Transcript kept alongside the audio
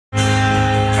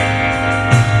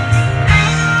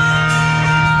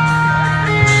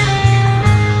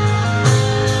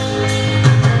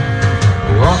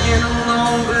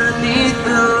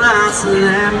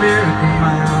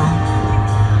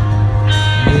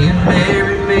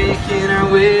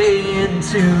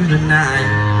into the night.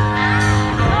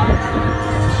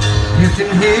 You can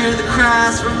hear the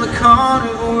cries from the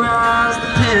carnival rides, the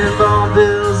pinball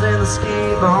bills and the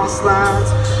skee-ball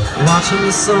slides, watching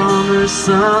the summer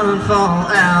sun fall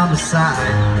out of sight.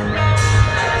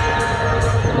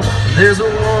 There's a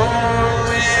warm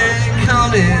wind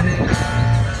coming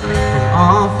from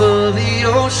off of the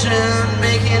ocean,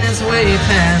 making its way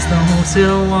past the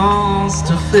hotel walls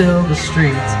to fill the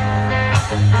streets.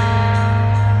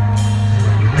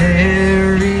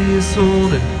 Mary is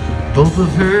holding both of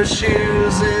her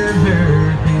shoes in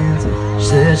her hands. She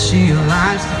said she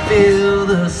likes to feel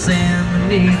the sand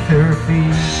beneath her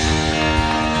feet.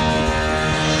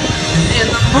 And in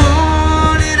the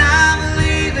morning I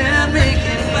believe in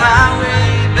making my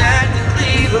way back to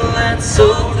Cleveland. So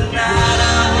tonight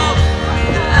I hope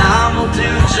that I will do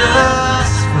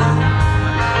just fine.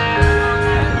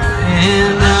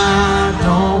 And I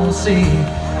don't see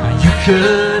how you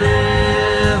could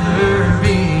ever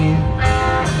be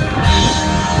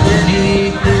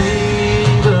anything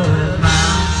but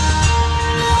mine.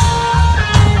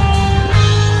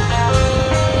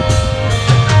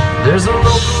 There's a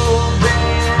local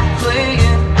band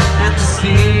playing at the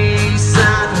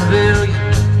Seaside Pavilion.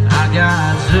 I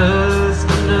got just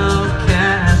enough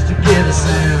cash to get us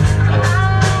in.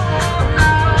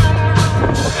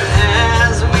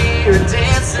 As we are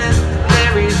dancing,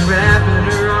 Mary's wrapping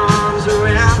her arms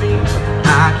around me.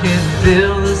 I can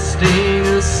feel the sting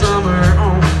of summer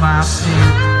on my skin.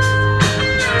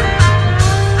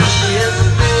 In the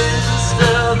midst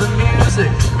of the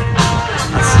music,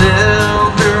 I tell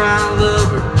her I love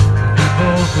her. We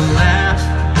both laugh,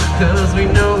 cause we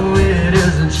know it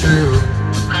isn't true.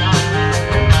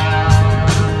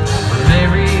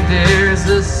 Mary, there's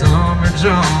a summer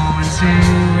drawing to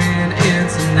an end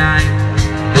tonight.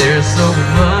 There's so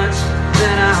much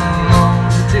that I long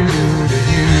to do to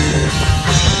you.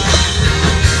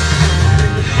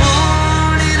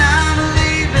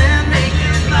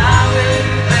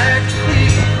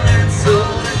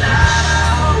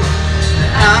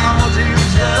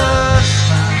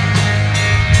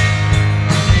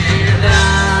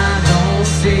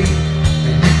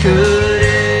 Could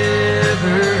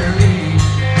ever be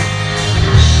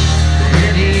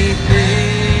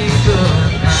anything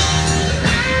but mine.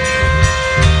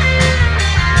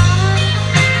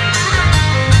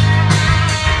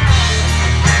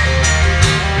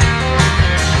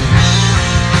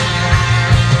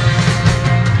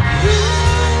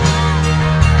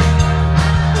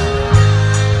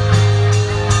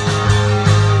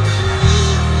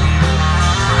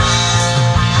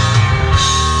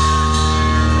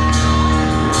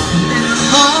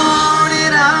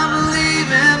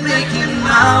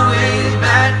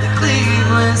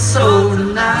 So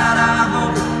tonight I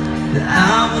hope that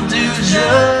I will do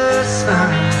just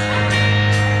fine.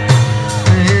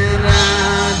 And I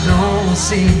don't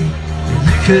see that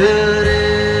you could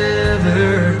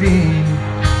ever be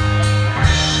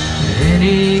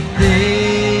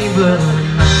anything but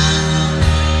mine.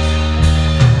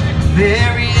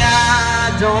 Mary,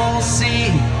 I don't see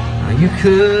how you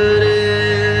could